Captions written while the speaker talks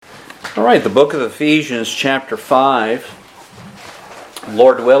All right, the book of Ephesians, chapter 5.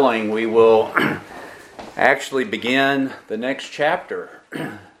 Lord willing, we will actually begin the next chapter.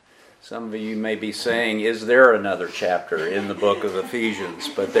 Some of you may be saying, is there another chapter in the book of Ephesians?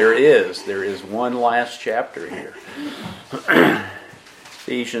 But there is. There is one last chapter here.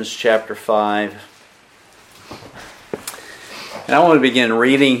 Ephesians chapter 5. And I want to begin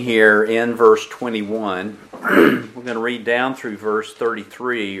reading here in verse 21. We're going to read down through verse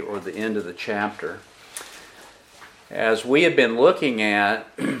 33, or the end of the chapter. As we have been looking at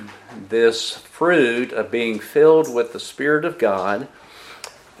this fruit of being filled with the Spirit of God,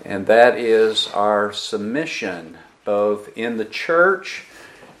 and that is our submission, both in the church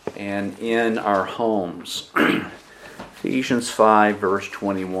and in our homes. Ephesians 5, verse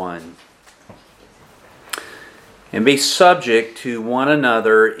 21. And be subject to one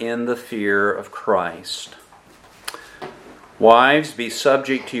another in the fear of Christ. Wives, be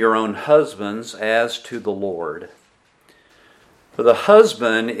subject to your own husbands as to the Lord. For the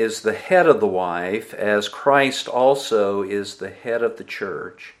husband is the head of the wife, as Christ also is the head of the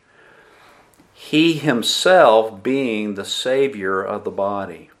church, he himself being the Savior of the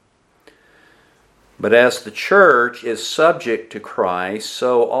body. But as the church is subject to Christ,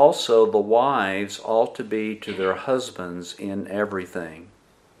 so also the wives ought to be to their husbands in everything.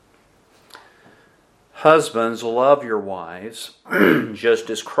 Husbands, love your wives, just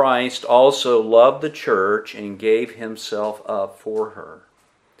as Christ also loved the church and gave himself up for her,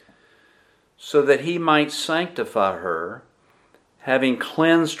 so that he might sanctify her, having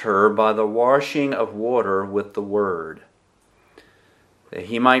cleansed her by the washing of water with the word, that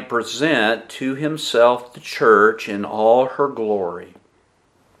he might present to himself the church in all her glory,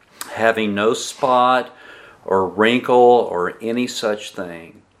 having no spot or wrinkle or any such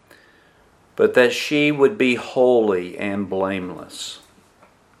thing, but that she would be holy and blameless.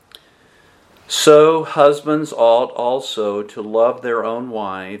 So husbands ought also to love their own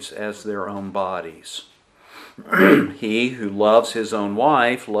wives as their own bodies. He who loves his own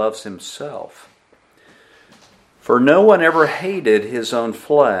wife loves himself. For no one ever hated his own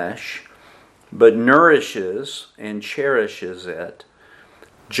flesh, but nourishes and cherishes it,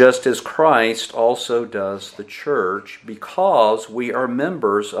 just as Christ also does the church, because we are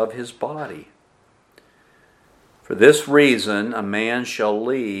members of his body. For this reason, a man shall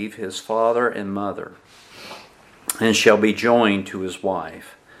leave his father and mother, and shall be joined to his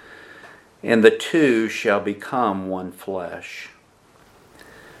wife, and the two shall become one flesh.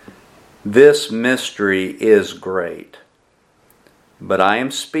 This mystery is great, but I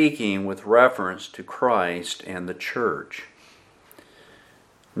am speaking with reference to Christ and the church.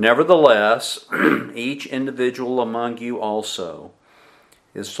 Nevertheless, each individual among you also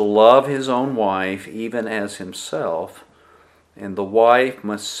is to love his own wife even as himself, and the wife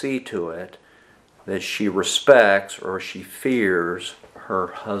must see to it that she respects or she fears her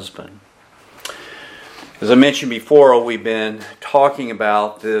husband. As I mentioned before, we've been talking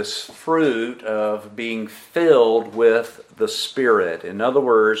about this fruit of being filled with the Spirit. In other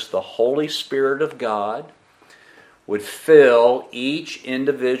words, the Holy Spirit of God would fill each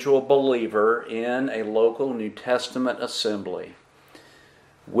individual believer in a local New Testament assembly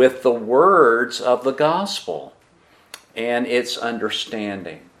with the words of the gospel and its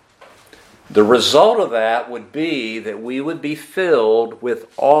understanding. The result of that would be that we would be filled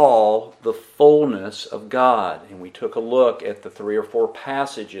with all the fullness of God. And we took a look at the 3 or 4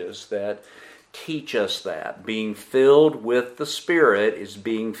 passages that teach us that. Being filled with the Spirit is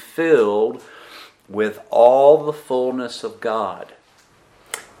being filled with all the fullness of God.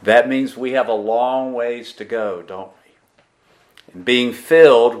 That means we have a long ways to go, don't we? And being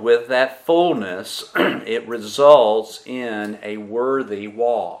filled with that fullness, it results in a worthy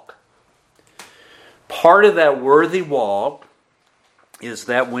walk. Part of that worthy walk is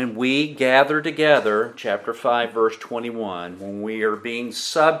that when we gather together, chapter 5, verse 21, when we are being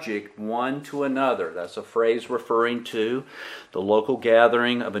subject one to another, that's a phrase referring to the local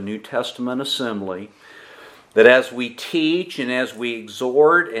gathering of a New Testament assembly, that as we teach and as we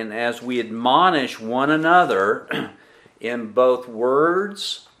exhort and as we admonish one another in both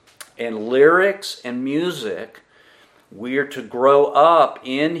words and lyrics and music, we are to grow up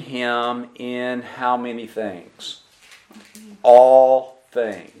in him in how many things? All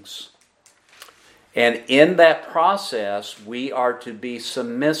things. And in that process, we are to be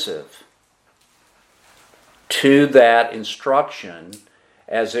submissive to that instruction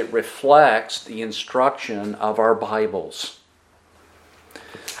as it reflects the instruction of our Bibles.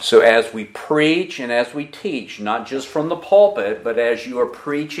 So as we preach and as we teach, not just from the pulpit, but as you are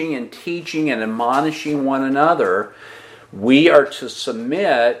preaching and teaching and admonishing one another, We are to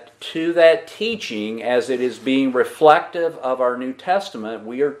submit to that teaching as it is being reflective of our New Testament.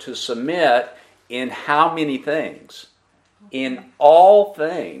 We are to submit in how many things? In all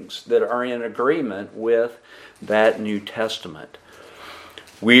things that are in agreement with that New Testament.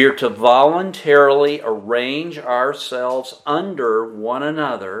 We are to voluntarily arrange ourselves under one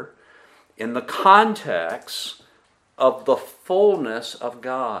another in the context of the fullness of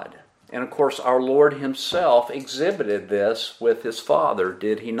God. And of course, our Lord Himself exhibited this with His Father,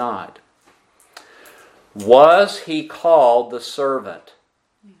 did He not? Was He called the servant?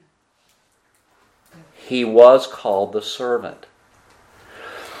 He was called the servant.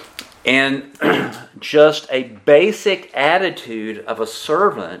 And just a basic attitude of a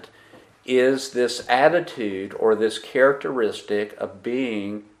servant is this attitude or this characteristic of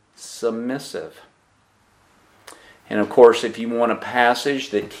being submissive. And of course, if you want a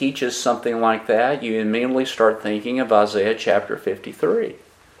passage that teaches something like that, you immediately start thinking of Isaiah chapter 53.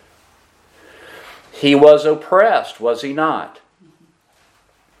 He was oppressed, was He not?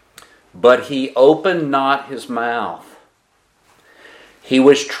 But He opened not His mouth. He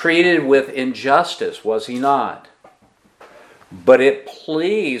was treated with injustice, was He not? But it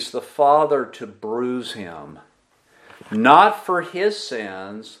pleased the Father to bruise Him, not for His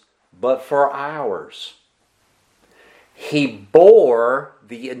sins, but for ours. He bore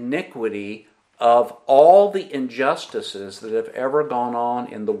the iniquity of all the injustices that have ever gone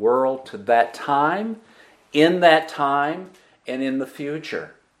on in the world to that time, in that time, and in the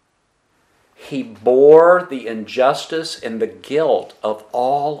future. He bore the injustice and the guilt of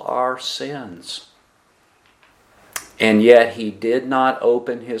all our sins. And yet He did not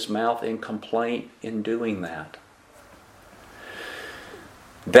open His mouth in complaint in doing that.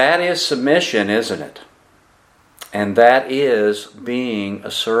 That is submission, isn't it? And that is being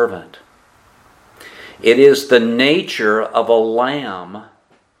a servant. It is the nature of a lamb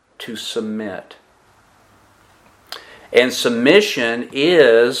to submit. And submission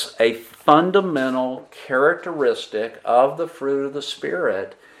is a fundamental characteristic of the fruit of the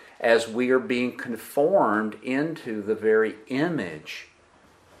Spirit as we are being conformed into the very image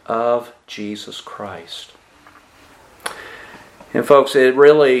of Jesus Christ. And folks, it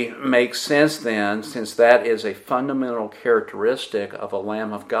really makes sense then, since that is a fundamental characteristic of a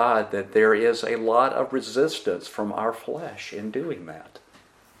Lamb of God, that there is a lot of resistance from our flesh in doing that.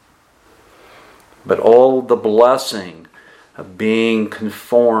 But all the blessing of being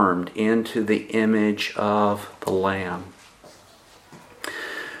conformed into the image of the Lamb.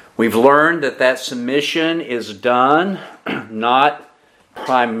 We've learned that that submission is done not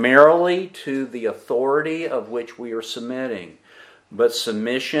primarily to the authority of which we are submitting, but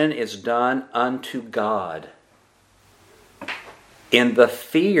submission is done unto God in the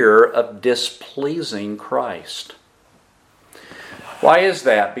fear of displeasing Christ. Why is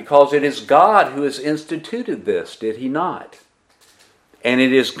that? Because it is God who has instituted this, did He not? And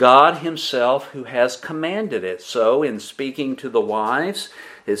it is God Himself who has commanded it. So in speaking to the wives,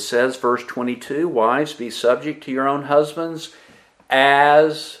 it says, verse 22, "Wives, be subject to your own husbands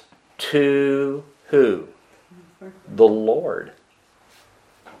as to" who? The Lord.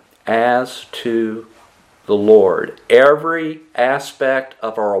 As to the Lord. Every aspect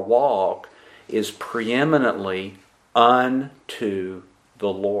of our walk is preeminently unto the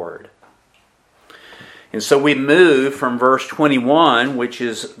Lord. And so we move from verse 21, which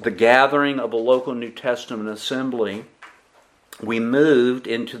is the gathering of a local New Testament assembly. We moved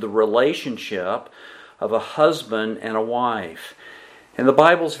into the relationship of a husband and a wife. And the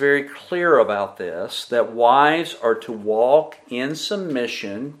Bible's very clear about this, that wives are to walk in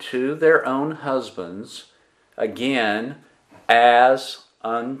submission to their own husbands, again, as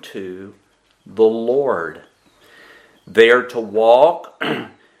unto the Lord. They are to walk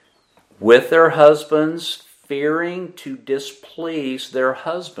with their husbands, fearing to displease their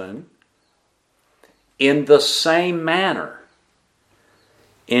husband in the same manner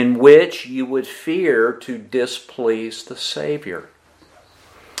in which you would fear to displease the Savior.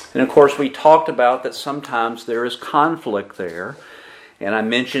 And of course, we talked about that sometimes there is conflict there. And I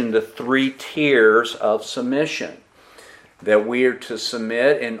mentioned the 3 tiers of submission. That we are to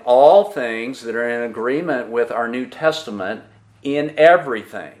submit in all things that are in agreement with our New Testament in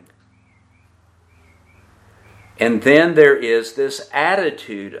everything. And then there is this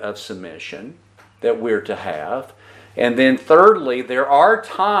attitude of submission that we're to have. And then thirdly, there are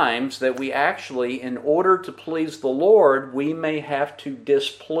times that we actually, in order to please the Lord, we may have to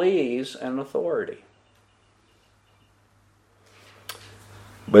displease an authority.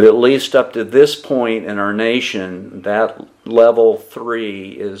 But at least up to this point in our nation, that level 3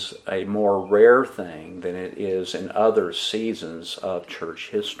 is a more rare thing than it is in other seasons of church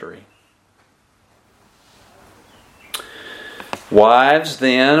history. Wives,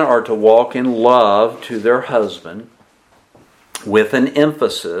 then, are to walk in love to their husband with an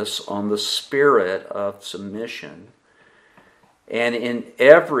emphasis on the spirit of submission, and in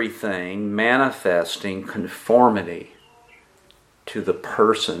everything manifesting conformity to the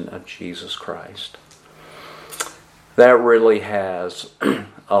person of Jesus Christ. That really has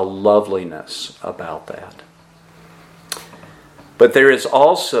a loveliness about that. But there is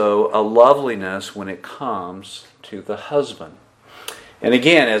also a loveliness when it comes to the husband. And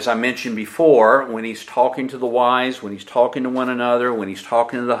again, as I mentioned before, when he's talking to the wives, when he's talking to one another, when he's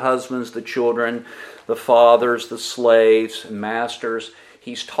talking to the husbands, the children, the fathers, the slaves, and masters,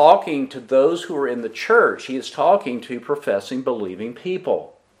 he's talking to those who are in the church. He is talking to professing, believing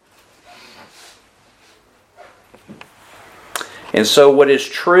people. And so what is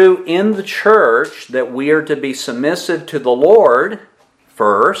true in the church, that we are to be submissive to the Lord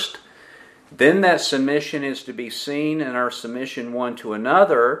first, then that submission is to be seen in our submission one to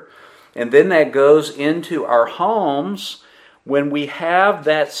another, and then that goes into our homes when we have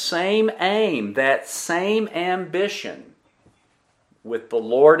that same aim, that same ambition with the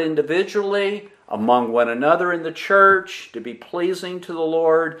Lord individually, among one another in the church, to be pleasing to the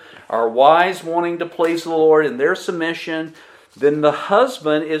Lord, our wives wanting to please the Lord in their submission, then the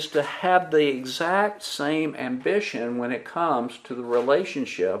husband is to have the exact same ambition when it comes to the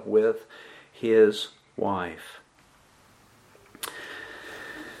relationship with his wife.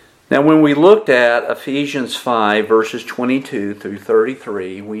 Now, when we looked at Ephesians 5, verses 22 through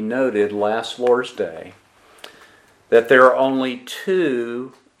 33, we noted last Lord's Day that there are only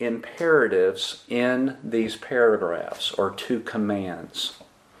 2 imperatives in these paragraphs, or 2 commands.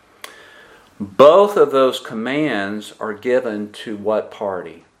 Both of those commands are given to what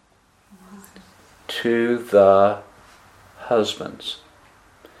party? To the husbands.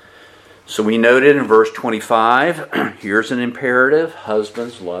 So we noted in verse 25, here's an imperative: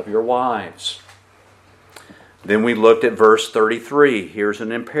 husbands, love your wives. Then we looked at verse 33. Here's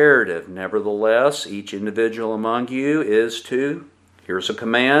an imperative: nevertheless, each individual among you is to, here's a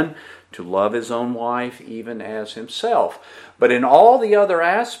command, to love his own wife even as himself. But in all the other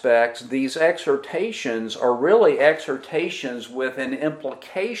aspects, these exhortations are really exhortations with an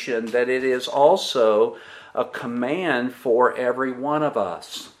implication that it is also a command for every one of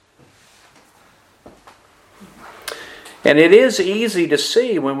us. And it is easy to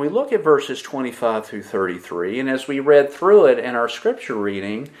see when we look at verses 25 through 33, and as we read through it in our scripture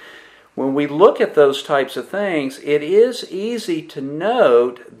reading, when we look at those types of things, it is easy to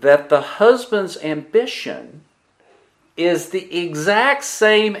note that the husband's ambition is the exact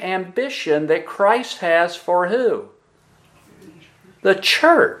same ambition that Christ has for who? The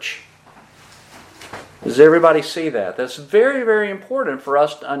church. Does everybody see that? That's very, very important for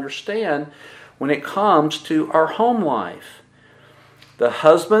us to understand when it comes to our home life. The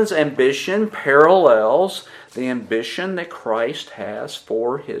husband's ambition parallels the ambition that Christ has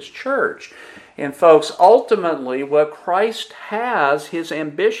for his church. And folks, ultimately what Christ has, his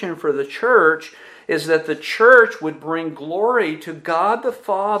ambition for the church, is that the church would bring glory to God the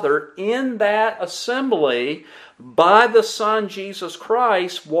Father in that assembly by the Son Jesus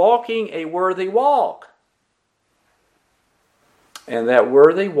Christ walking a worthy walk. And that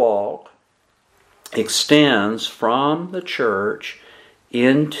worthy walk extends from the church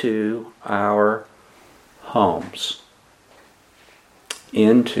into our homes.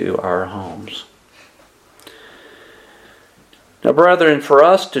 Into our homes. Now, brethren, for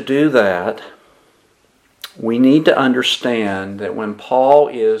us to do that, we need to understand that when Paul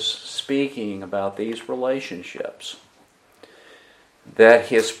is speaking about these relationships, that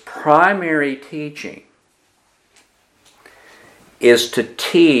his primary teaching is to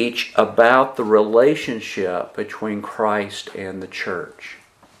teach about the relationship between Christ and the church.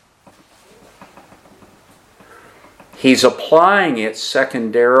 He's applying it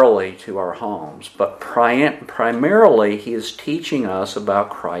secondarily to our homes, but primarily he is teaching us about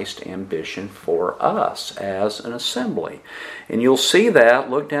Christ's ambition for us as an assembly. And you'll see that,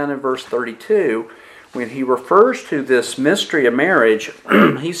 look down in verse 32, when he refers to this mystery of marriage,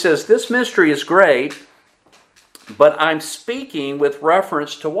 he says, this mystery is great, but I'm speaking with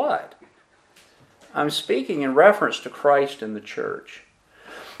reference to what? I'm speaking in reference to Christ and the church.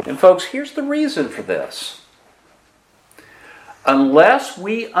 And folks, here's the reason for this. Unless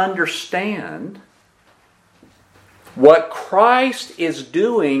we understand what Christ is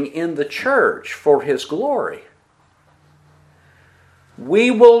doing in the church for his glory,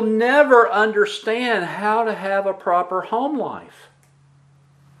 we will never understand how to have a proper home life.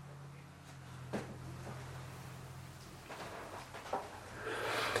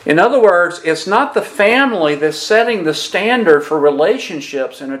 In other words, it's not the family that's setting the standard for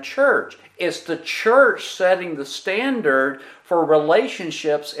relationships in a church. It's the church setting the standard for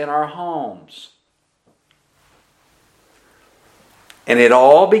relationships in our homes. And it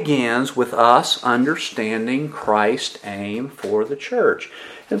all begins with us understanding Christ's aim for the church.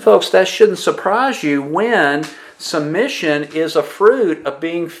 And folks, that shouldn't surprise you when submission is a fruit of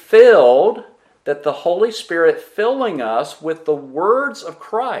being filled, that the Holy Spirit filling us with the words of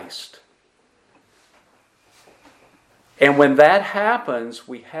Christ. And when that happens,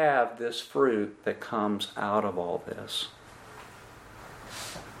 we have this fruit that comes out of all this.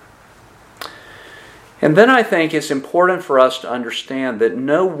 And then I think it's important for us to understand that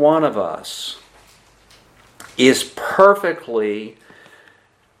no one of us is perfectly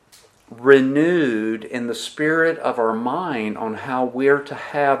renewed in the spirit of our mind on how we're to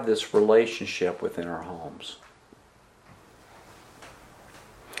have this relationship within our homes.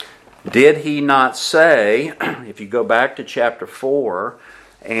 Did he not say, if you go back to chapter 4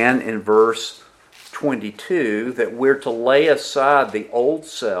 and in verse 22, that we're to lay aside the old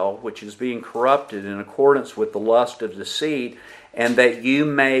self, which is being corrupted in accordance with the lust of deceit, and that you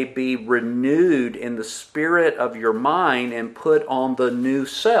may be renewed in the spirit of your mind and put on the new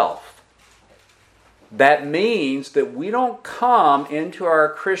self. That means that we don't come into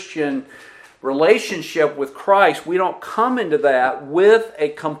our Christian relationship with Christ, we don't come into that with a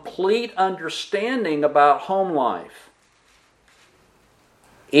complete understanding about home life.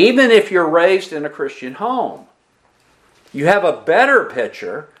 Even if you're raised in a Christian home, you have a better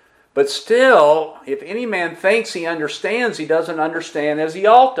picture, but still, if any man thinks he understands, he doesn't understand as he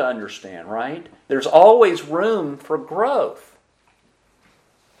ought to understand, right? There's always room for growth.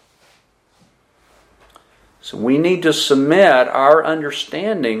 So we need to submit our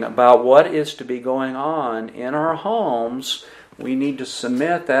understanding about what is to be going on in our homes. We need to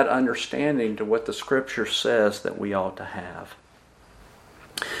submit that understanding to what the Scripture says that we ought to have.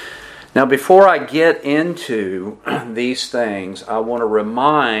 Now, before I get into these things, I want to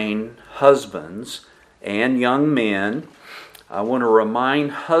remind husbands and young men, I want to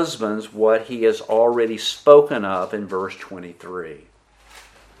remind husbands what he has already spoken of in verse 23,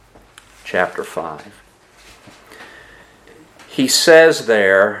 chapter 5. He says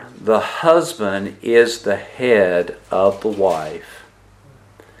there, the husband is the head of the wife,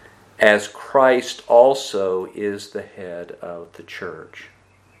 as Christ also is the head of the church.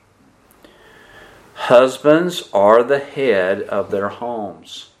 Husbands are the head of their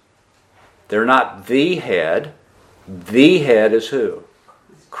homes. They're not the head. The head is who?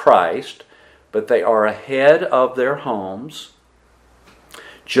 Christ. But they are a head of their homes,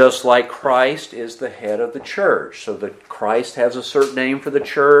 just like Christ is the head of the church. So that Christ has a certain name for the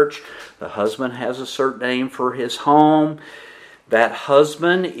church. The husband has a certain name for his home. That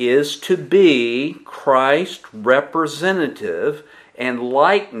husband is to be Christ's representative and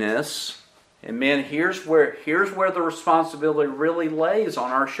likeness. And men, here's where the responsibility really lays on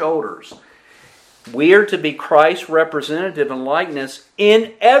our shoulders. We are to be Christ's representative and likeness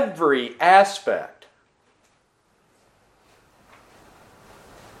in every aspect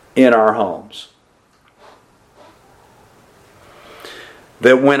in our homes.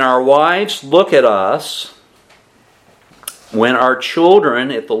 That when our wives look at us, when our children,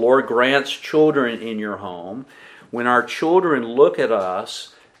 if the Lord grants children in your home, when our children look at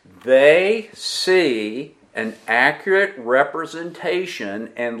us, they see an accurate representation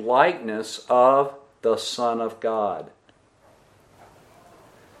and likeness of the Son of God.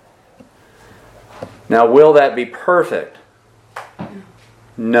 Now, will that be perfect?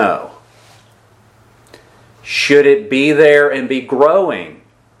 No. Should it be there and be growing?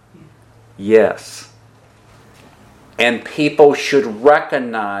 Yes. And people should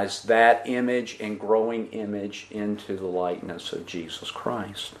recognize that image and growing image into the likeness of Jesus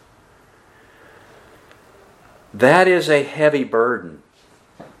Christ. That is a heavy burden.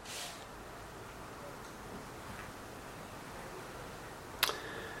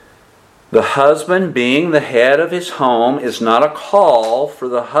 The husband, being the head of his home, is not a call for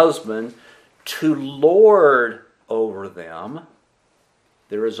the husband to lord over them.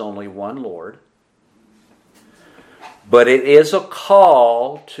 There is only one Lord. But it is a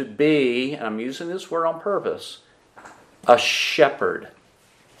call to be, and I'm using this word on purpose, a shepherd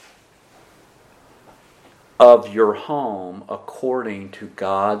of your home according to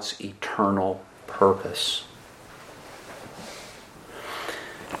God's eternal purpose.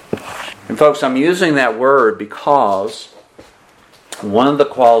 And folks, I'm using that word because one of the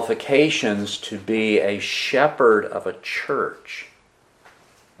qualifications to be a shepherd of a church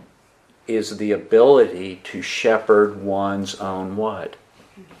is the ability to shepherd one's own what?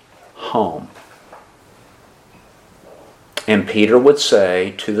 Home. And Peter would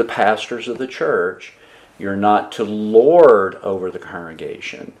say to the pastors of the church, you're not to lord over the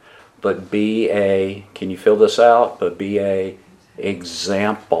congregation, but be a, can you fill this out? But be a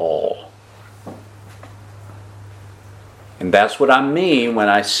example. And that's what I mean when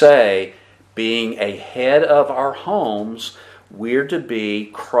I say being a head of our homes, we're to be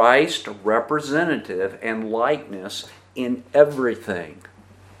Christ representative and likeness in everything.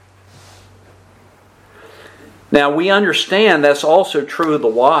 Now we understand that's also true of the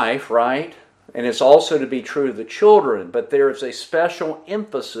wife, right? And it's also to be true of the children, but there is a special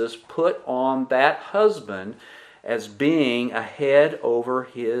emphasis put on that husband as being a head over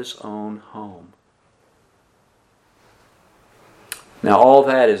his own home. Now all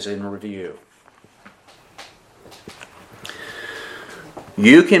that is in review.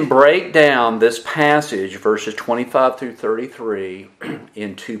 You can break down this passage, verses 25 through 33,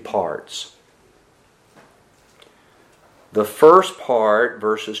 in two parts. The first part,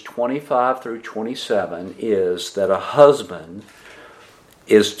 verses 25 through 27, is that a husband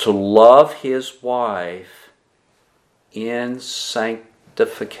is to love his wife in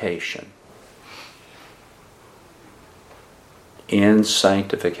sanctification. In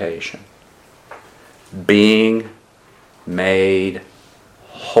sanctification. Being made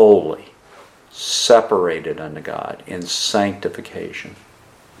holy, separated unto God in sanctification.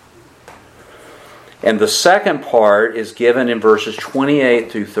 And the second part is given in verses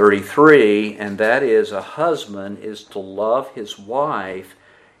 28 through 33, and that is a husband is to love his wife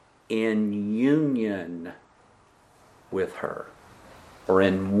in union with her, or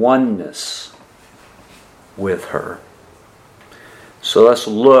in oneness with her. So let's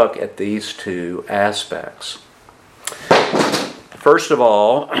look at these two aspects. First of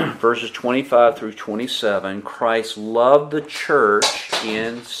all, verses 25 through 27, Christ loved the church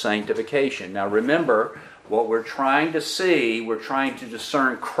in sanctification. Now remember, what we're trying to see, we're trying to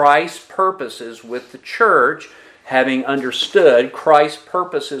discern Christ's purposes with the church. Having understood Christ's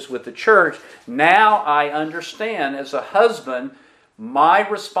purposes with the church, now I understand as a husband my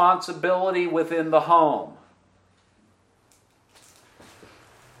responsibility within the home.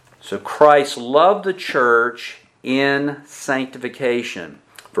 So Christ loved the church in sanctification.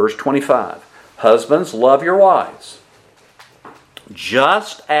 Verse 25. Husbands, love your wives,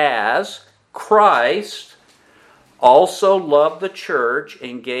 just as Christ also loved the church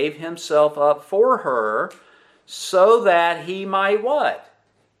and gave himself up for her, so that he might what?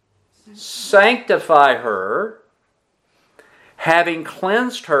 Sanctify her, having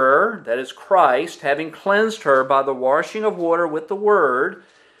cleansed her, that is Christ, having cleansed her by the washing of water with the word,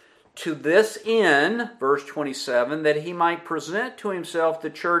 to this end, verse 27, that he might present to himself the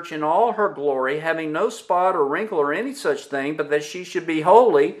church in all her glory, having no spot or wrinkle or any such thing, but that she should be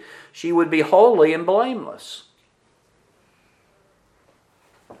holy, she would be holy and blameless.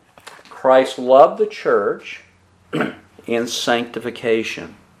 Christ loved the church in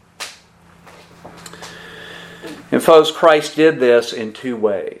sanctification. And folks, Christ did this in two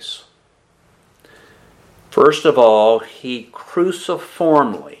ways. First of all, he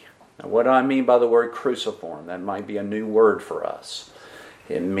cruciformly. Now, what do I mean by the word cruciform? That might be a new word for us.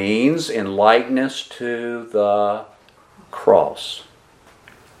 It means in likeness to the cross.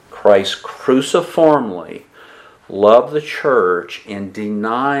 Christ cruciformly loved the church in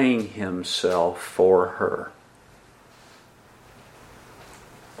denying himself for her.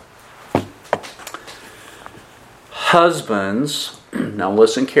 Husbands, now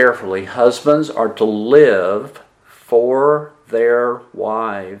listen carefully, husbands are to live for their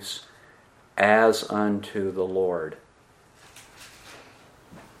wives as unto the Lord.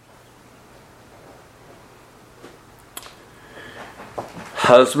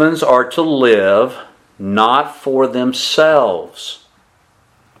 Husbands are to live not for themselves.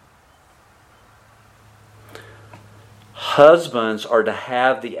 Husbands are to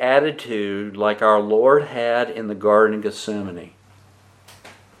have the attitude like our Lord had in the Garden of Gethsemane,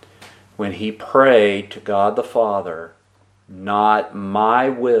 when he prayed to God the Father, not my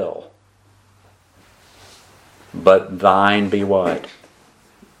will, but thine be what?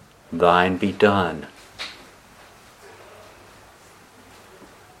 Thine be done.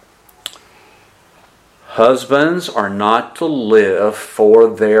 Husbands are not to live for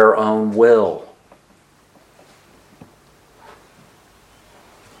their own will.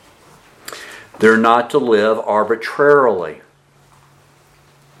 They're not to live arbitrarily.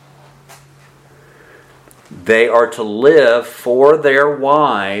 They are to live for their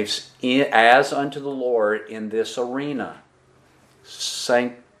wives as unto the Lord in this arena.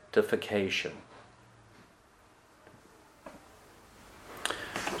 Sanctification.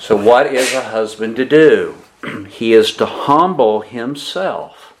 So what is a husband to do? He is to humble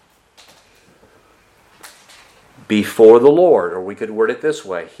himself before the Lord, or we could word it this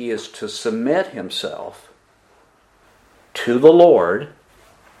way. He is to submit himself to the Lord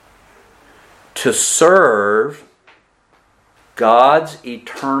to serve God's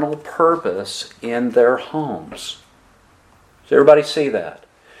eternal purpose in their homes. Does everybody see that?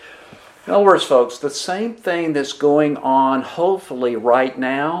 In other words, folks, the same thing that's going on hopefully right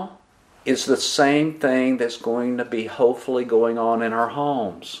now is the same thing that's going to be hopefully going on in our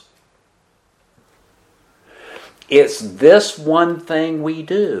homes. It's this one thing we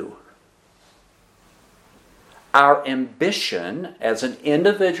do. Our ambition as an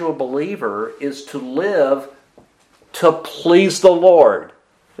individual believer is to live to please the Lord.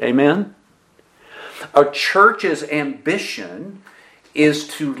 Amen? A church's ambition is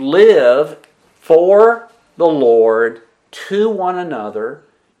to live for the Lord, to one another,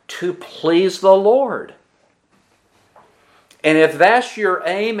 to please the Lord. And if that's your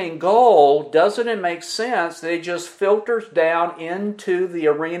aim and goal, doesn't it make sense that it just filters down into the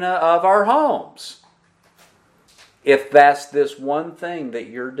arena of our homes? If that's this one thing that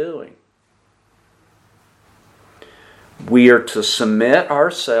you're doing. We are to submit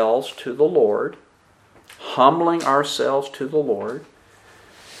ourselves to the Lord, humbling ourselves to the Lord.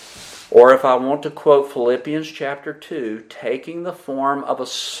 Or if I want to quote Philippians chapter 2, taking the form of a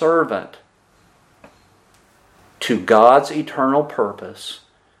servant to God's eternal purpose,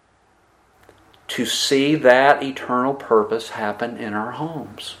 to see that eternal purpose happen in our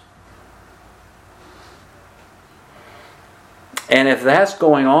homes. And if that's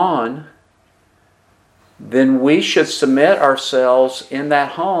going on, then we should submit ourselves in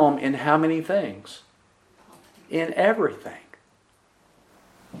that home in how many things? In everything.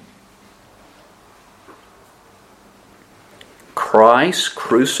 Christ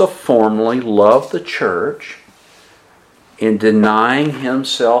cruciformly loved the church in denying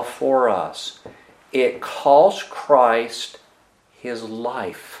himself for us. It cost Christ his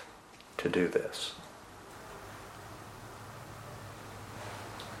life to do this.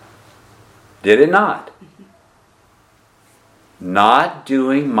 Did it not? Not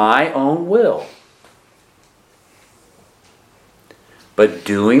doing my own will, but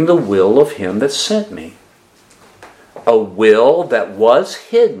doing the will of him that sent me. A will that was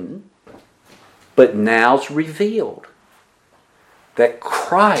hidden, but now's revealed. That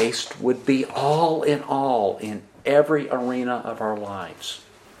Christ would be all in every arena of our lives.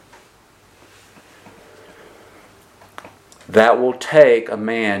 That will take a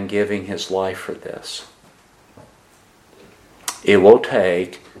man giving his life for this. It will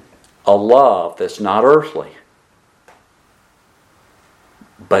take a love that's not earthly,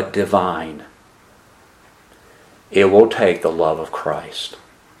 but divine. It will take the love of Christ.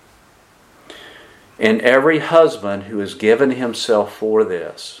 And every husband who has given himself for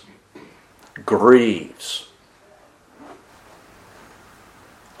this grieves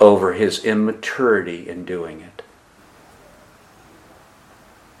over his immaturity in doing it.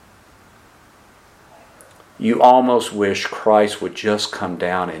 You almost wish Christ would just come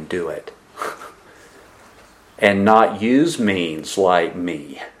down and do it. And not use means like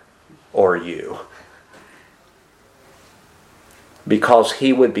me or you. Because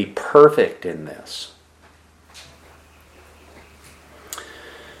he would be perfect in this.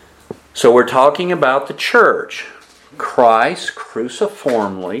 So we're talking about the church. Christ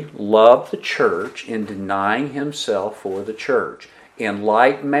cruciformly loved the church in denying himself for the church. In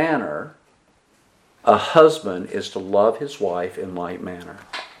like manner, a husband is to love his wife in like manner.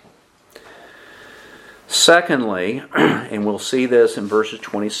 Secondly, and we'll see this in verses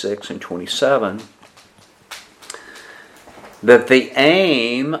 26 and 27, that the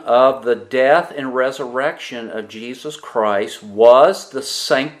aim of the death and resurrection of Jesus Christ was the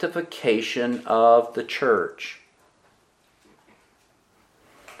sanctification of the church.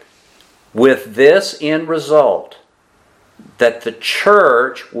 With this end result, that the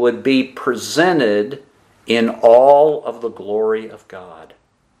church would be presented in all of the glory of God.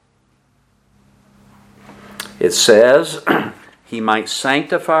 It says, he might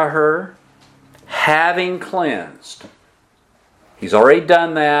sanctify her, having cleansed. He's already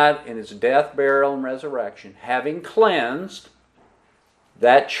done that in his death, burial, and resurrection. Having cleansed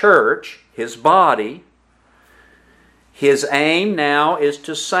that church, his body, his aim now is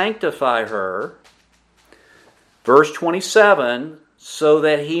to sanctify her. Verse 27 so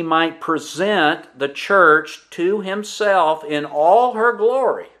that he might present the church to himself in all her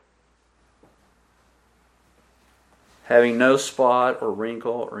glory, having no spot or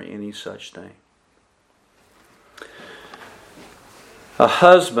wrinkle or any such thing. A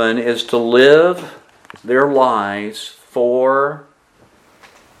husband is to live their lives for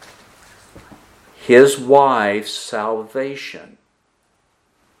his wife's salvation.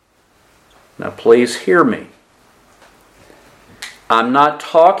 Now please hear me. I'm not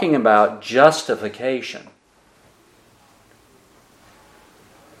talking about justification.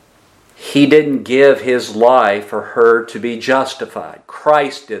 He didn't give his life for her to be justified.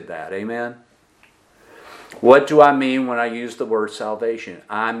 Christ did that. Amen? What do I mean when I use the word salvation?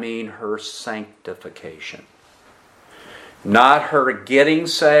 I mean her sanctification. Not her getting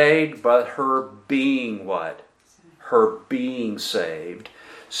saved, but her being what? Her being saved.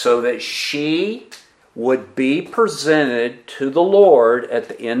 So that she would be presented to the Lord at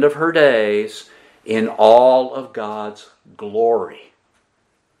the end of her days in all of God's glory.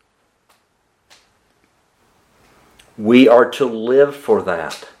 We are to live for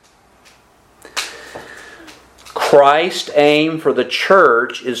that. Christ's aim for the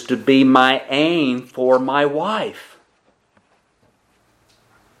church is to be my aim for my wife.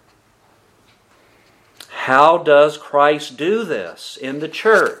 How does Christ do this in the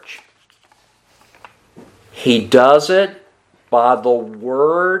church? He does it by the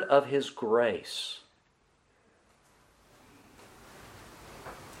word of His grace.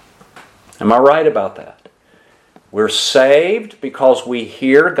 Am I right about that? We're saved because we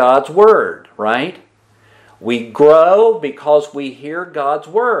hear God's word, right? We grow because we hear God's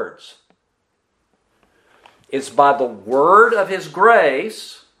words. It's by the word of His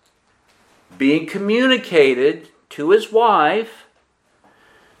grace being communicated to his wife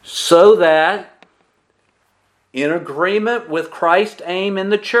so that in agreement with Christ's aim in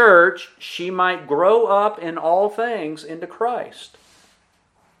the church, she might grow up in all things into Christ.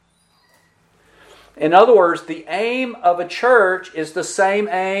 In other words, the aim of a church is the same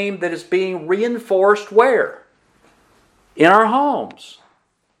aim that is being reinforced where? In our homes.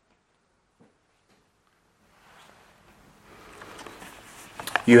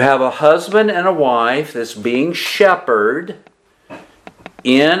 You have a husband and a wife that's being shepherded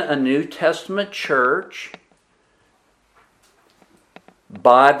in a New Testament church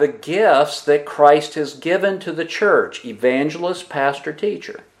by the gifts that Christ has given to the church, evangelist, pastor,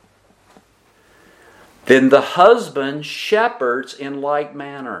 teacher. Then the husband shepherds in like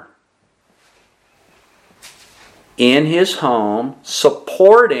manner in his home,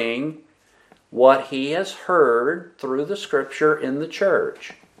 supporting what he has heard through the Scripture in the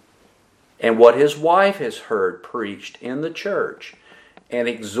church, and what his wife has heard preached in the church, and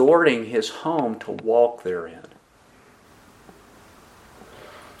exhorting his home to walk therein.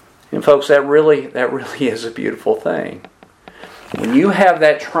 And folks, that really is a beautiful thing. When you have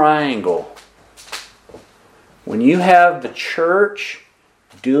that triangle, when you have the church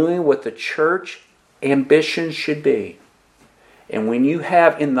doing what the church ambition should be, and when you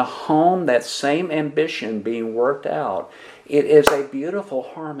have in the home that same ambition being worked out, it is a beautiful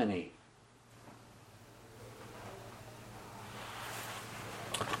harmony.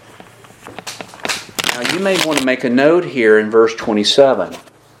 Now you may want to make a note here in verse 27.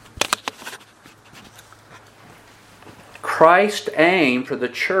 Christ's aim for the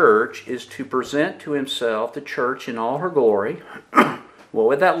church is to present to himself the church in all her glory. What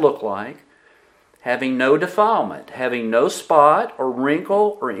would that look like? Having no defilement, having no spot or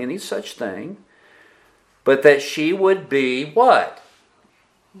wrinkle or any such thing, but that she would be what?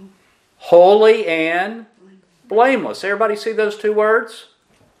 Holy and blameless. Everybody see those two words?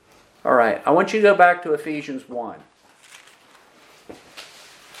 All right, I want you to go back to Ephesians 1.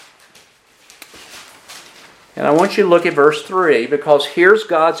 And I want you to look at verse 3, because here's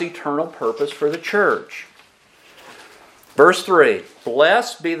God's eternal purpose for the church. Verse 3,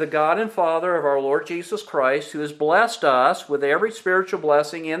 Blessed be the God and Father of our Lord Jesus Christ, who has blessed us with every spiritual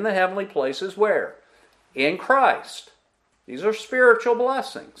blessing in the heavenly places. Where? In Christ. These are spiritual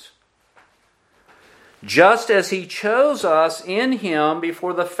blessings. Just as He chose us in Him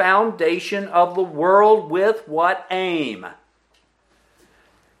before the foundation of the world, with what aim?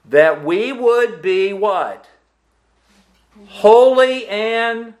 That we would be what? Holy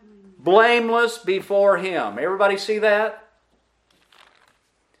and blameless before Him. Everybody see that?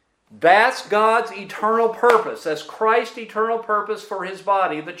 That's God's eternal purpose. That's Christ's eternal purpose for His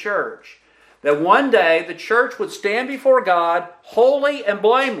body, the church. That one day the church would stand before God holy and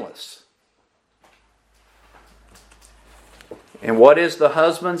blameless. And what is the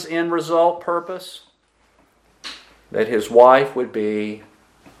husband's end result purpose? that his wife would be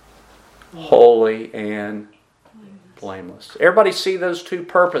holy and blameless. Everybody see those two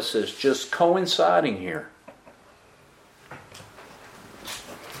purposes just coinciding here.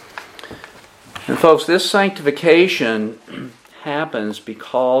 And folks, this sanctification happens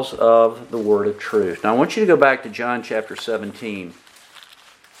because of the word of truth. Now I want you to go back to John chapter 17.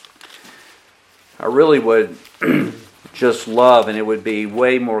 I really would just love, and it would be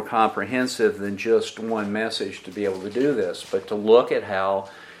way more comprehensive than just one message to be able to do this, but to look at how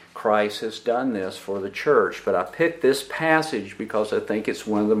Christ has done this for the church. But I picked this passage because I think it's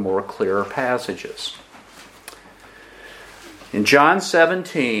one of the more clearer passages. In John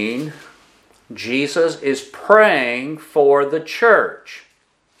 17, Jesus is praying for the church.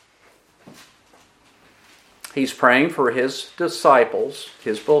 He's praying for his disciples,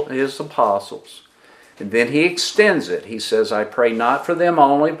 his apostles. And then he extends it. He says, I pray not for them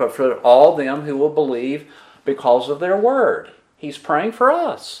only, but for all them who will believe because of their word. He's praying for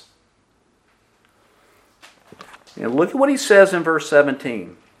us. And look at what he says in verse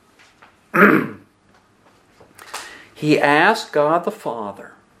 17. He asked God the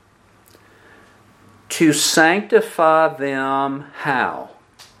Father to sanctify them how?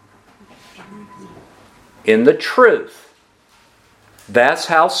 In the truth. That's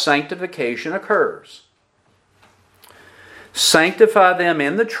how sanctification occurs. Sanctify them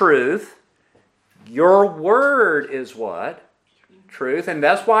in the truth. Your word is what? Truth. And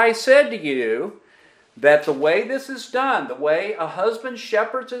that's why I said to you that the way this is done, the way a husband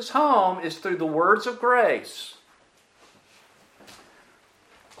shepherds his home, is through the words of grace.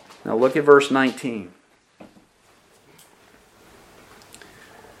 Now look at verse 19.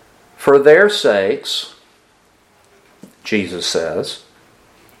 For their sakes, Jesus says,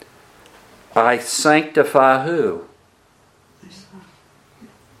 I sanctify who?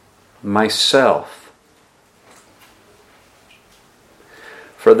 Myself.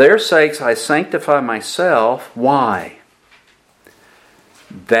 For their sakes I sanctify myself. Why?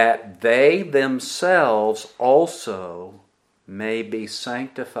 That they themselves also may be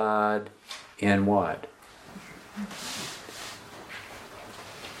sanctified in what?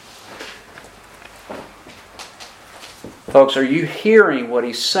 Folks, are you hearing what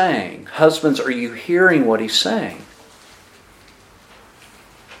he's saying? Husbands, are you hearing what he's saying?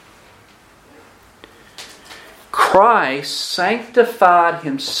 Christ sanctified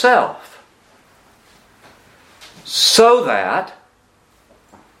himself so that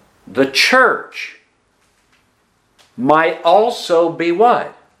the church might also be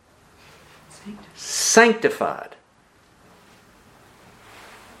what? Sanctified.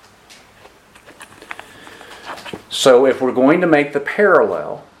 So if we're going to make the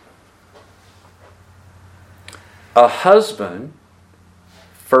parallel, a husband,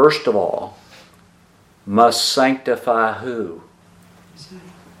 first of all, must sanctify who?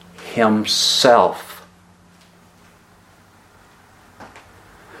 Himself.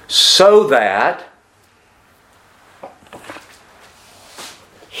 So that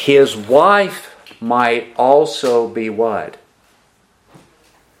his wife might also be what?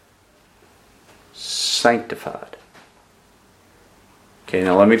 Sanctified. Okay,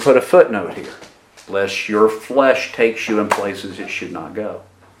 now let me put a footnote here. Lest your flesh takes you in places it should not go.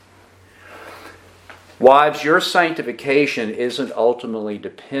 Wives, your sanctification isn't ultimately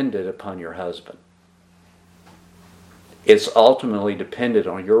dependent upon your husband. It's ultimately dependent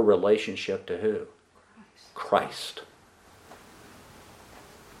on your relationship to who? Christ.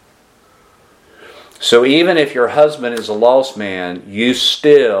 So even if your husband is a lost man, you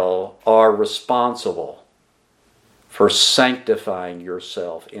still are responsible for sanctifying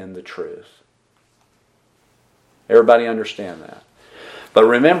yourself in the truth. Everybody understand that? But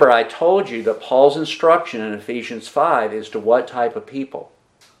remember, I told you that Paul's instruction in Ephesians 5 is to what type of people?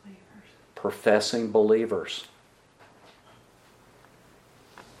 Believers. Professing believers.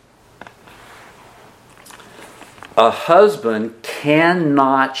 A husband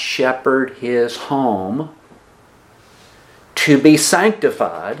cannot shepherd his home to be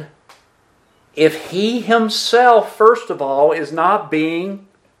sanctified if he himself, first of all, is not being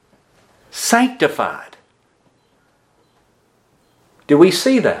sanctified. Do we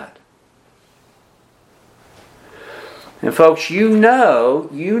see that? And folks, you know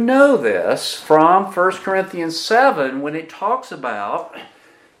this from 1 Corinthians 7 when it talks about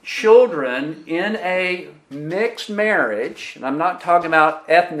children in a mixed marriage. And I'm not talking about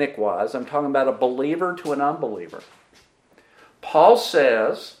ethnic-wise. I'm talking about a believer to an unbeliever. Paul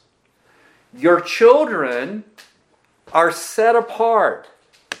says, your children are set apart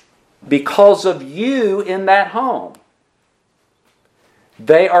because of you in that home.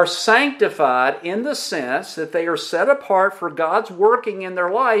 They are sanctified in the sense that they are set apart for God's working in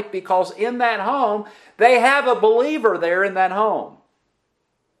their life, because in that home, they have a believer there in that home.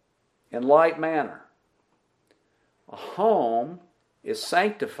 In like manner, a home is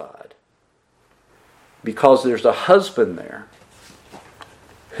sanctified because there's a husband there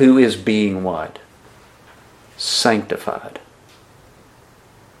who is being what? Sanctified.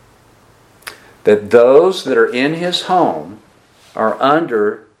 That those that are in his home are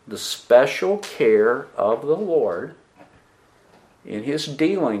under the special care of the Lord in his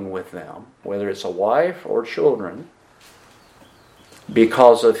dealing with them, whether it's a wife or children,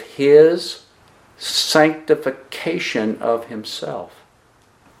 because of his sanctification of himself.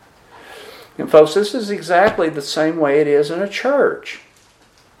 And folks, this is exactly the same way it is in a church.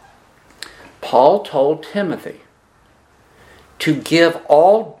 Paul told Timothy to give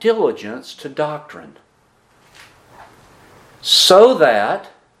all diligence to doctrine, so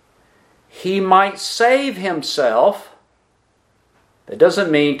that he might save himself. That doesn't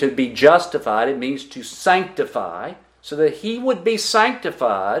mean to be justified, it means to sanctify, so that he would be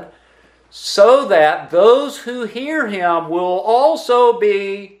sanctified, so that those who hear him will also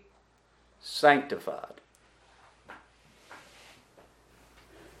be sanctified.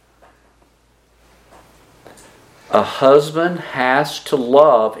 A husband has to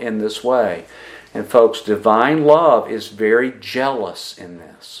love in this way. And folks, divine love is very jealous in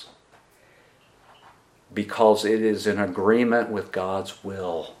this, because it is in agreement with God's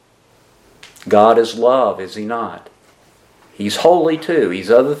will. God is love, is he not? He's holy too. He's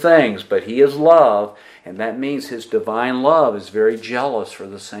other things, but he is love, and that means his divine love is very jealous for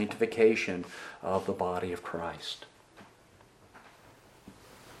the sanctification of the body of Christ.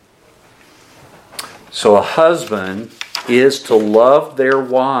 So a husband is to love their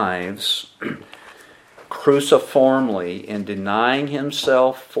wives cruciformly in denying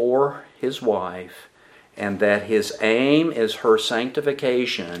himself for his wife, and that his aim is her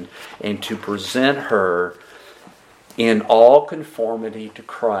sanctification and to present her in all conformity to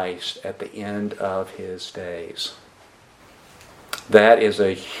Christ at the end of his days. That is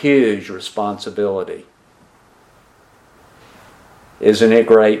a huge responsibility. Isn't it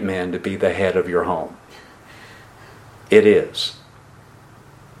great, men, to be the head of your home? It is.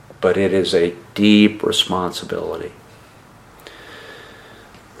 But it is a deep responsibility.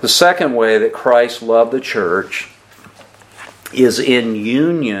 The second way that Christ loved the church is in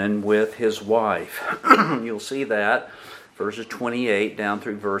union with his wife. You'll see that verses 28 down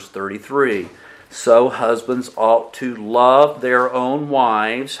through verse 33. So husbands ought to love their own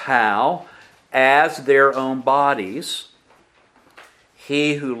wives. How? As their own bodies.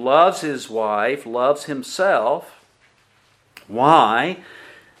 He who loves his wife loves himself. Why?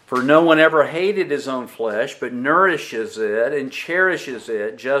 For no one ever hated his own flesh, but nourishes it and cherishes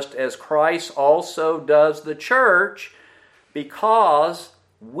it, just as Christ also does the church, because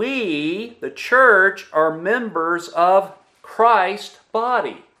we, the church, are members of Christ's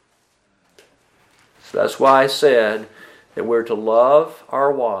body. So that's why I said that we're to love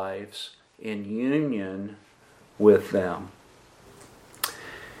our wives in union with them.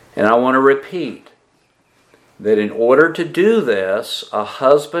 And I want to repeat that in order to do this, a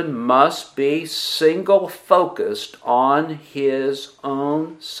husband must be single-focused on his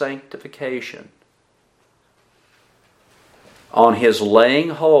own sanctification, on his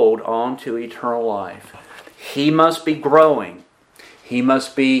laying hold onto eternal life. He must be growing. He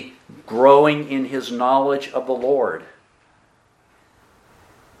must be growing in his knowledge of the Lord.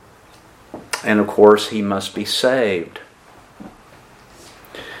 And of course, he must be saved.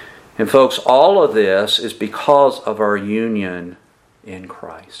 And folks, all of this is because of our union in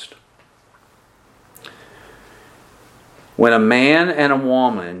Christ. When a man and a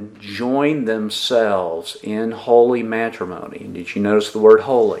woman join themselves in holy matrimony, and did you notice the word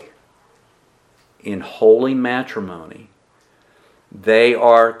holy? In holy matrimony, they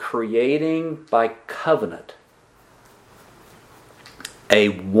are creating by covenant a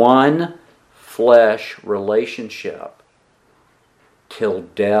one flesh relationship. Till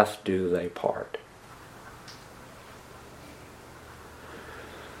death do they part.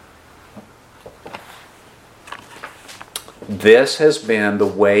 This has been the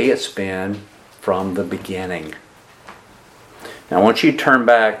way it's been from the beginning. Now I want you to turn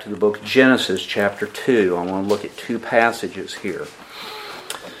back to the book of Genesis chapter 2. I want to look at two passages here.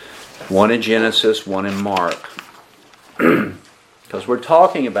 One in Genesis, one in Mark. Because we're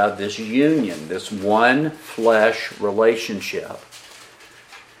talking about this union, this one flesh relationship.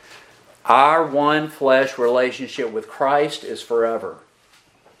 Our one flesh relationship with Christ is forever.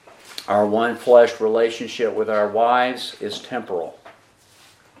 Our one flesh relationship with our wives is temporal.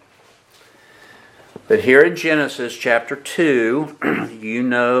 But here in Genesis chapter 2, you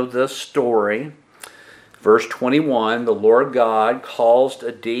know the story. Verse 21, the Lord God caused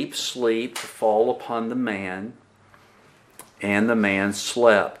a deep sleep to fall upon the man, and the man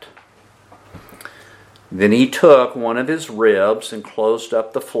slept. Then he took one of his ribs and closed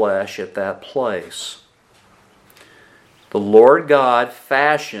up the flesh at that place. The Lord God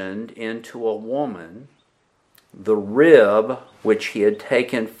fashioned into a woman the rib which he had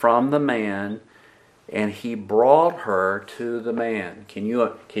taken from the man, and he brought her to the man. Can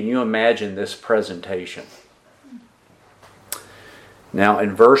you imagine this presentation? Now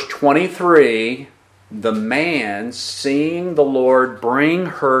in verse 23, the man, seeing the Lord bring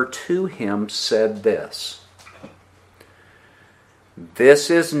her to him, said this, "This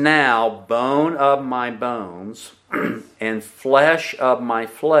is now bone of my bones and flesh of my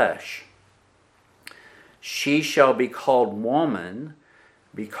flesh. She shall be called woman,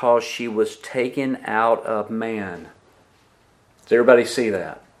 because she was taken out of man." Does everybody see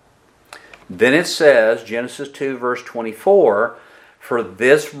that? Then it says, Genesis 2 verse 24, "For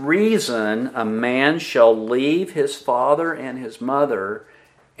this reason a man shall leave his father and his mother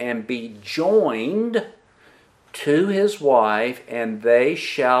and be joined to his wife, and they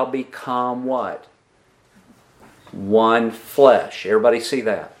shall become" what? One flesh. Everybody see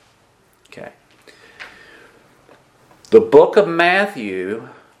that? Okay. The book of Matthew,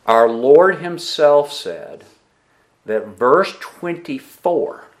 our Lord himself said that verse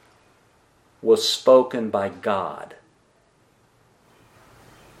 24 was spoken by God,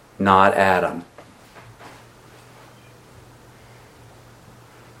 not Adam.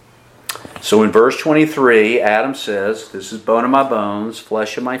 So in verse 23, Adam says, "This is bone of my bones,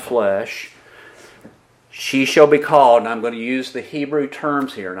 flesh of my flesh. She shall be called," and I'm going to use the Hebrew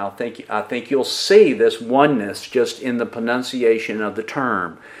terms here, and I think you'll see this oneness just in the pronunciation of the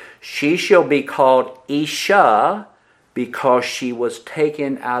term. "She shall be called Isha, because she was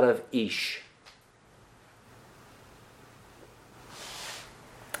taken out of Ish."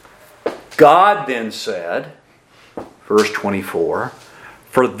 God then said, verse 24,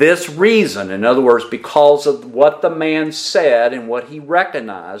 "For this reason," in other words, because of what the man said and what he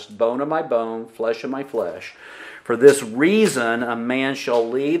recognized, bone of my bone, flesh of my flesh, "For this reason a man shall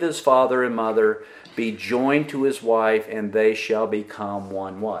leave his father and mother, be joined to his wife, and they shall become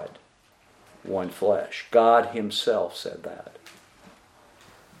one" what? One flesh. God himself said that.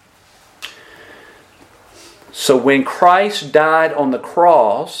 So when Christ died on the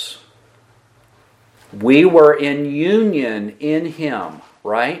cross, we were in union in him,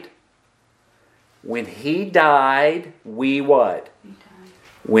 right? When he died, we what?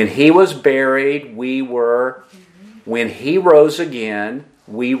 When he was buried, we were. When he rose again,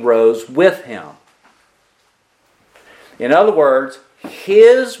 we rose with him. In other words,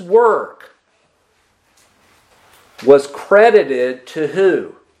 his work was credited to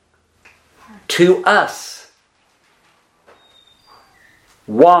who? To us.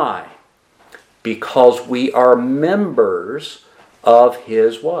 Why? Because we are members of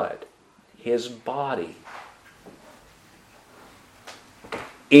his what? His body.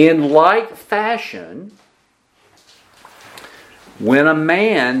 In like fashion, when a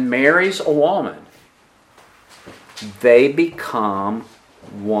man marries a woman, they become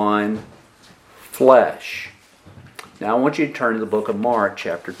one flesh. Now I want you to turn to the book of Mark,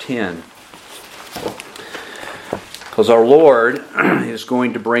 chapter 10. Because our Lord is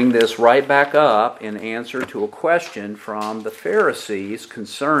going to bring this right back up in answer to a question from the Pharisees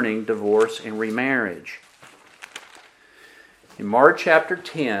concerning divorce and remarriage. In Mark chapter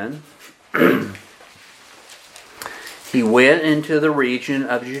 10, he went into the region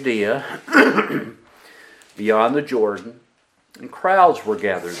of Judea, beyond the Jordan, and crowds were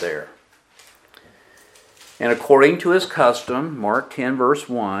gathered there. And according to his custom, Mark 10 verse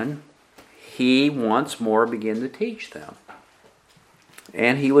 1, he once more began to teach them.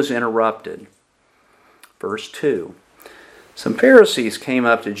 And he was interrupted. Verse 2. Some Pharisees came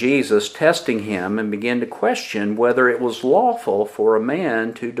up to Jesus, testing him, and began to question whether it was lawful for a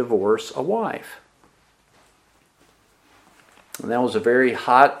man to divorce a wife. And that was a very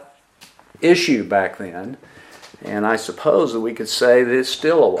hot issue back then. And I suppose that we could say that it's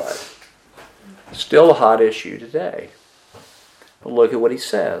still a what? Still a hot issue today. But look at what he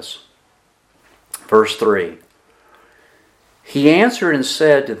says. Verse 3. He answered and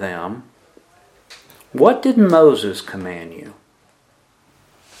said to them, "What did Moses command you?"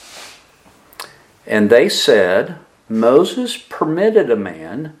 And they said, "Moses permitted a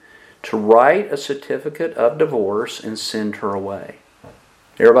man to write a certificate of divorce and send her away."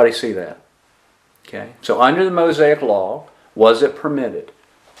 Everybody see that? Okay. So under the Mosaic law, was it permitted?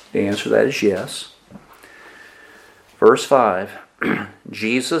 The answer to that is yes. Verse 5,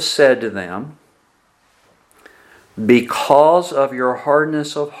 Jesus said to them, because of your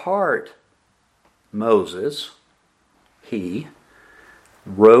hardness of heart, Moses, he,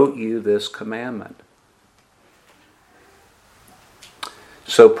 wrote you this commandment.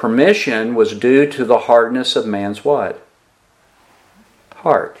 So permission was due to the hardness of man's what?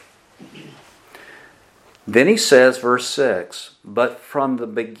 Heart. Then he says, verse 6, but from the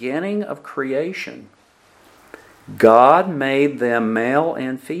beginning of creation, God made them male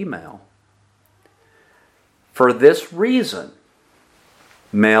and female. For this reason,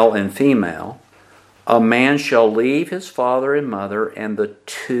 male and female, a man shall leave his father and mother, and the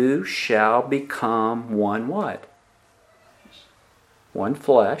two shall become one what? One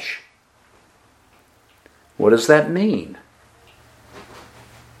flesh. What does that mean?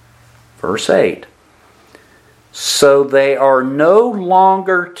 Verse 8. So they are no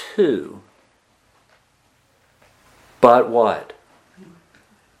longer two, but what?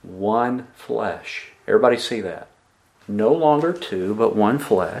 One flesh. Everybody see that? No longer two, but one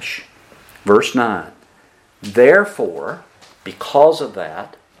flesh. Verse 9. Therefore, because of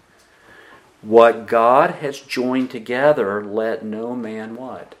that, what God has joined together, let no man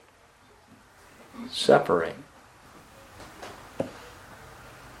what? Separate.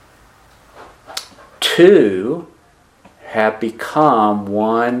 Two have become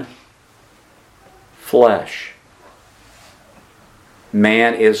one flesh.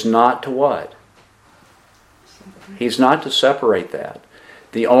 Man is not to what? He's not to separate that.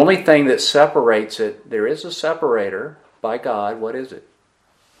 The only thing that separates it, there is a separator by God. What is it?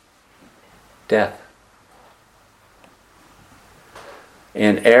 Death.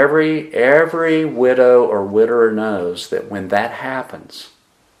 And every widow or widower knows that when that happens,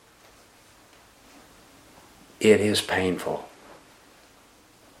 it is painful.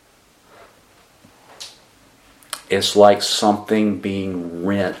 It's like something being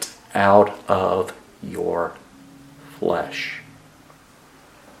rent out of your flesh.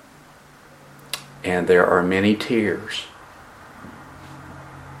 And there are many tears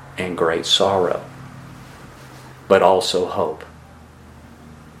and great sorrow, but also hope.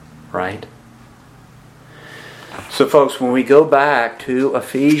 Right? So folks, when we go back to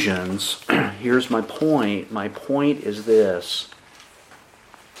Ephesians, here's my point. My point is this,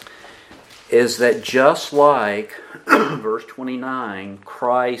 is that just like verse 29,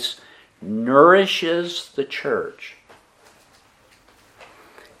 Christ nourishes the church,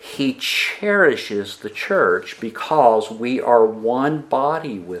 He cherishes the church because we are one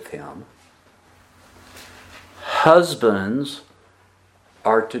body with Him. Husbands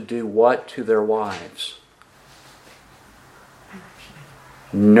are to do what to their wives?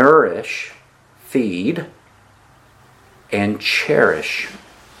 Nourish, feed, and cherish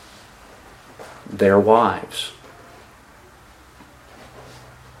their wives.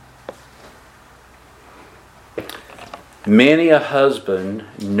 Many a husband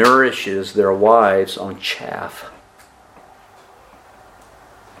nourishes their wives on chaff.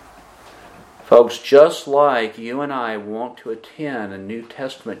 Folks, just like you and I want to attend a New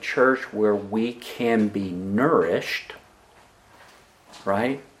Testament church where we can be nourished,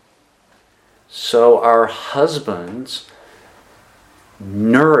 right? So our husbands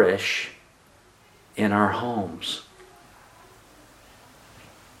nourish in our homes.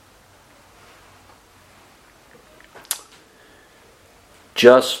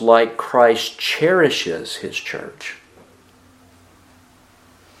 Just like Christ cherishes His church,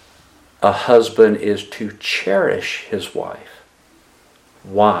 a husband is to cherish his wife.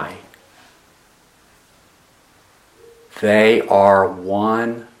 Why? They are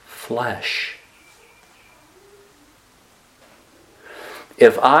one flesh.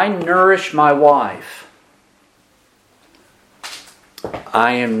 If I nourish my wife,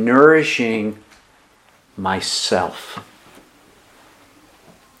 I am nourishing myself.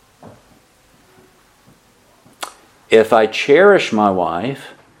 If I cherish my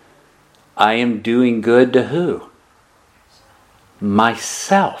wife, I am doing good to who?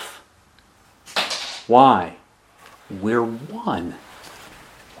 Myself. Why? We're one.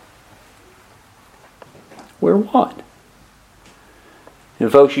 We're one.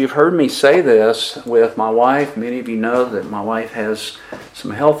 And folks, you've heard me say this with my wife. Many of you know that my wife has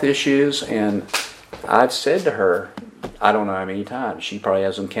some health issues, and I've said to her, I don't know how many times, she probably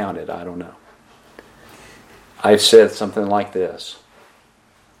hasn't counted, I don't know. I've said something like this: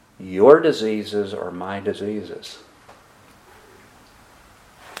 your diseases are my diseases.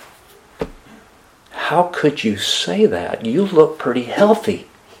 How could you say that? You look pretty healthy.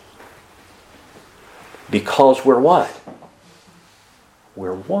 Because we're what?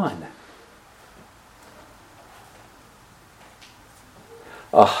 We're one.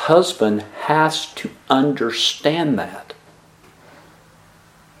 A husband has to understand that.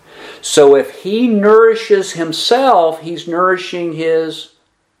 So if he nourishes himself, he's nourishing his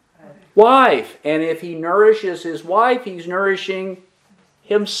wife. And if he nourishes his wife, he's nourishing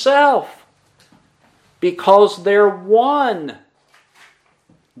himself. Because they're one.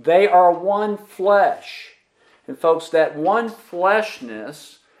 They are one flesh. And folks, that one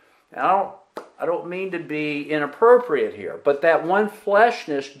fleshness, I don't mean to be inappropriate here, but that one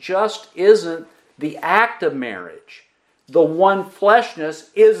fleshness just isn't the act of marriage. The one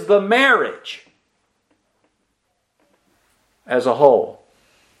fleshness is the marriage as a whole.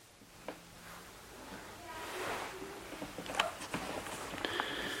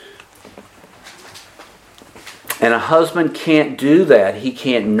 And a husband can't do that. He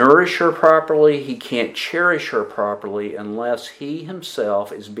can't nourish her properly. He can't cherish her properly unless he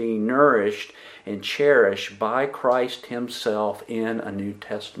himself is being nourished and cherished by Christ himself in a New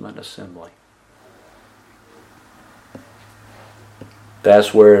Testament assembly.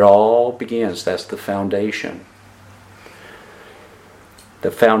 That's where it all begins. That's the foundation. The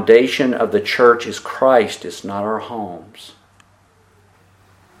foundation of the church is Christ. It's not our homes.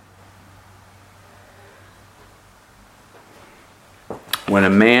 When a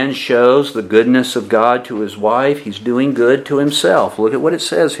man shows the goodness of God to his wife, he's doing good to himself. Look at what it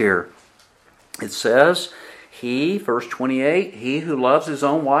says here. It says, he, verse 28, he who loves his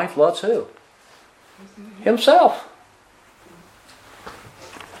own wife loves who? Himself.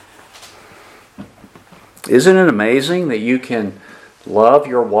 Isn't it amazing that you can love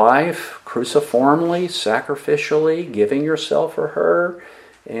your wife cruciformly, sacrificially, giving yourself for her,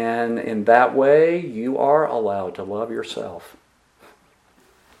 and in that way you are allowed to love yourself?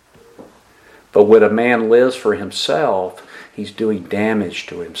 But when a man lives for himself, he's doing damage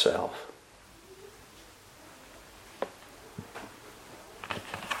to himself.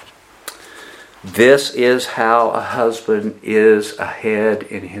 This is how a husband is a head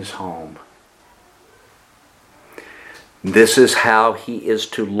in his home. This is how he is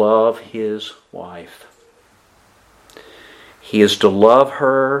to love his wife. He is to love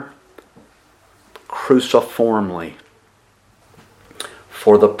her cruciformly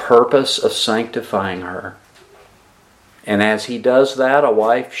for the purpose of sanctifying her. And as he does that, a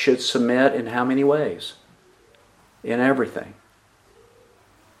wife should submit in how many ways? In everything.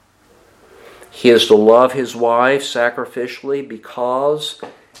 He is to love his wife sacrificially because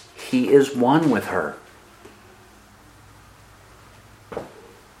he is one with her.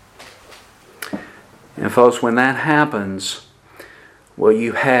 And folks, when that happens, what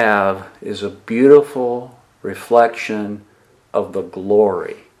you have is a beautiful reflection of the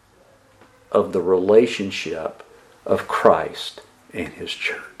glory of the relationship of Christ and His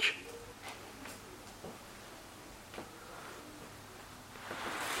church.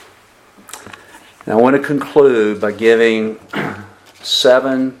 Now, I want to conclude by giving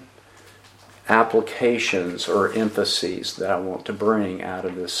 7 applications or emphases that I want to bring out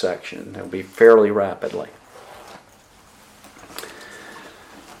of this section. They'll be fairly rapidly.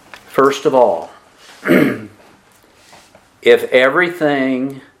 First of all, if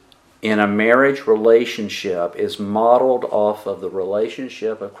everything in a marriage relationship is modeled off of the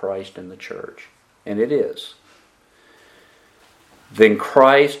relationship of Christ and the church, and it is, then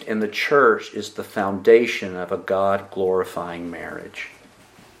Christ and the church is the foundation of a God-glorifying marriage.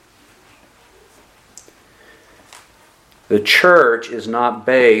 The church is not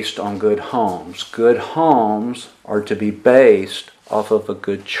based on good homes. Good homes are to be based off of a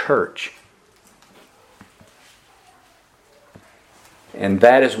good church. And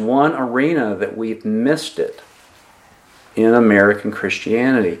that is one arena that we've missed it in American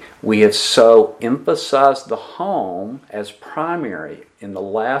Christianity. We have so emphasized the home as primary in the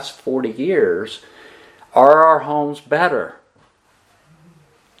last 40 years. Are our homes better?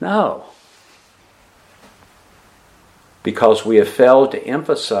 No. Because we have failed to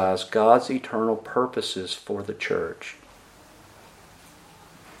emphasize God's eternal purposes for the church.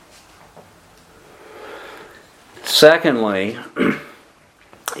 Secondly,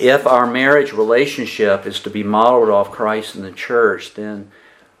 if our marriage relationship is to be modeled off Christ and the church, then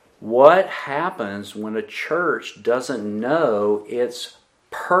what happens when a church doesn't know its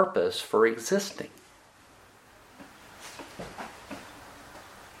purpose for existing?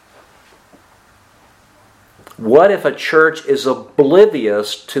 What if a church is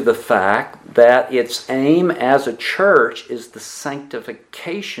oblivious to the fact that its aim as a church is the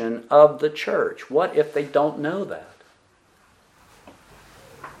sanctification of the church? What if they don't know that?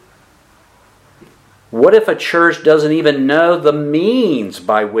 What if a church doesn't even know the means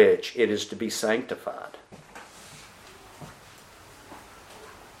by which it is to be sanctified?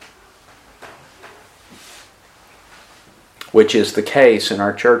 which is the case in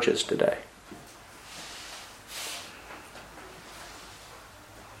our churches today.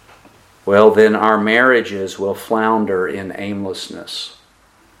 Well, then our marriages will flounder in aimlessness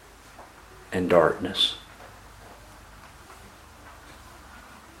and darkness,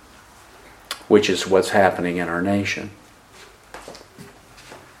 which is what's happening in our nation.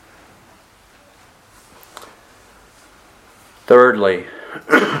 Thirdly,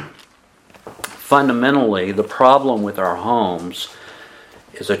 fundamentally, the problem with our homes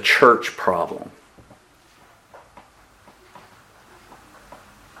is a church problem.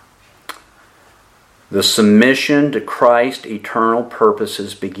 The submission to Christ's eternal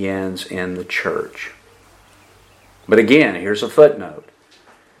purposes begins in the church. But again, here's a footnote.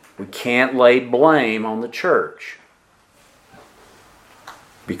 We can't lay blame on the church,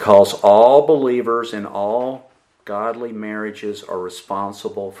 because all believers in all godly marriages are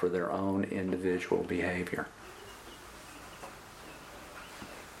responsible for their own individual behavior.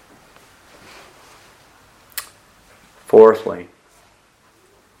 Fourthly,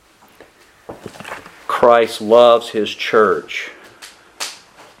 Christ loves His church,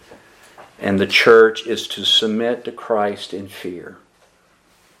 and the church is to submit to Christ in fear.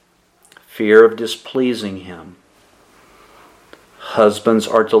 Fear of displeasing Him. Husbands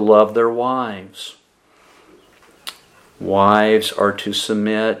are to love their wives. Wives are to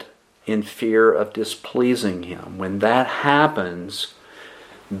submit in fear of displeasing Him. When that happens,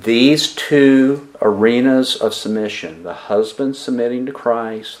 these two arenas of submission, the husband submitting to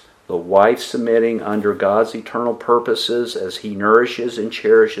Christ, the wife submitting under God's eternal purposes as He nourishes and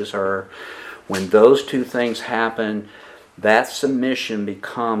cherishes her, when those two things happen, that submission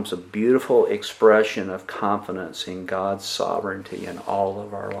becomes a beautiful expression of confidence in God's sovereignty in all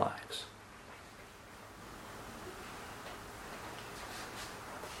of our lives.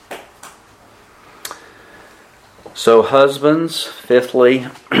 So husbands, fifthly,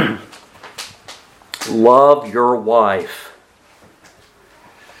 love your wife.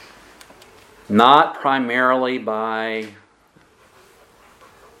 Not primarily by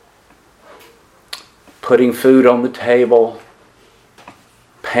putting food on the table,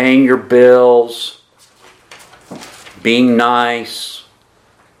 paying your bills, being nice,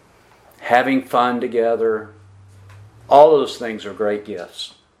 having fun together. All those things are great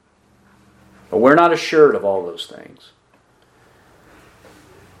gifts. But we're not assured of all those things.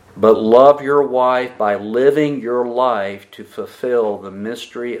 But love your wife by living your life to fulfill the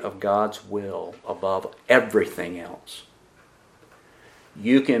mystery of God's will above everything else.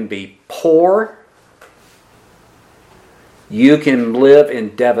 You can be poor. You can live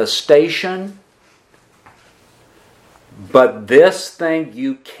in devastation. But this thing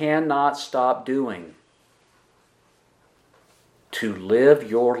you cannot stop doing. To live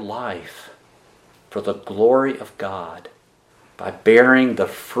your life for the glory of God, by bearing the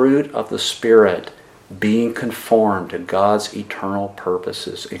fruit of the Spirit, being conformed to God's eternal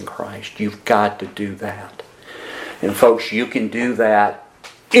purposes in Christ. You've got to do that. And folks, you can do that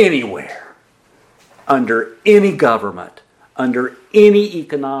anywhere, under any government, under any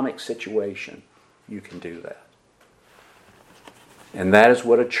economic situation. You can do that. And that is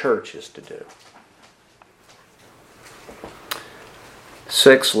what a church is to do.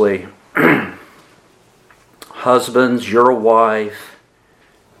 Sixthly, husbands, your wife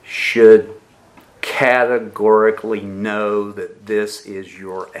should categorically know that this is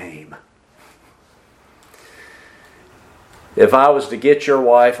your aim. If I was to get your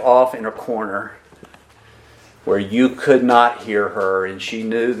wife off in a corner where you could not hear her and she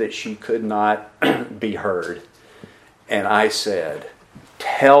knew that she could not be heard, and I said,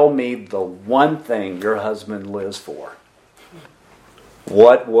 "Tell me the one thing your husband lives for,"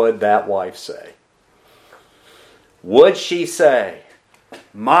 what would that wife say? Would she say,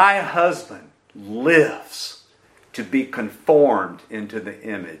 "My husband lives to be conformed into the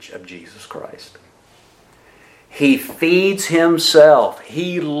image of Jesus Christ. He feeds himself.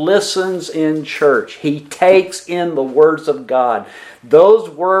 He listens in church. He takes in the words of God. Those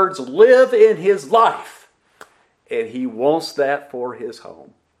words live in his life. And he wants that for his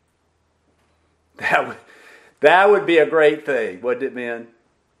home." That would be a great thing, wouldn't it, men?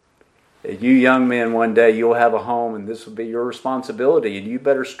 You young men, one day you'll have a home and this will be your responsibility, and you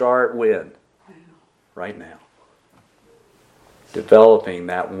better start when? Right now. Developing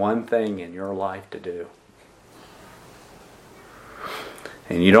that one thing in your life to do.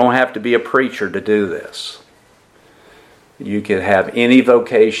 And you don't have to be a preacher to do this. You could have any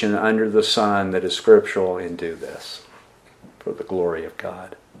vocation under the sun that is scriptural and do this for the glory of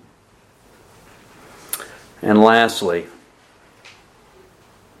God. And lastly,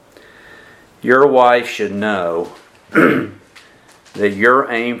 your wife should know that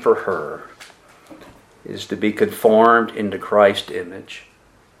your aim for her is to be conformed into Christ's image.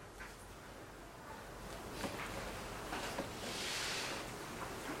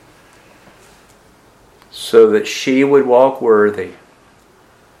 So that she would walk worthy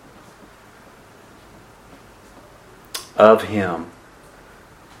of Him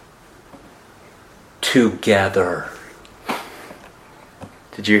together.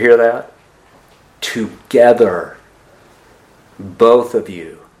 Did you hear that? Together. Both of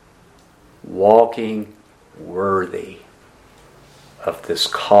you walking worthy of this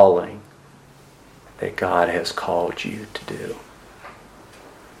calling that God has called you to do.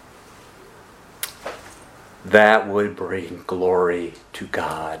 That would bring glory to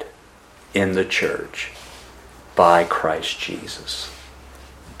God in the church by Christ Jesus.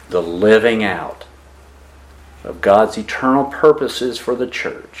 The living out of God's eternal purposes for the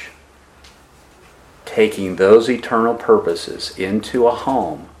church, taking those eternal purposes into a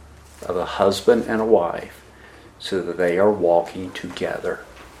home of a husband and a wife so that they are walking together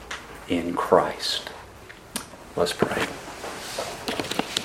in Christ. Let's pray.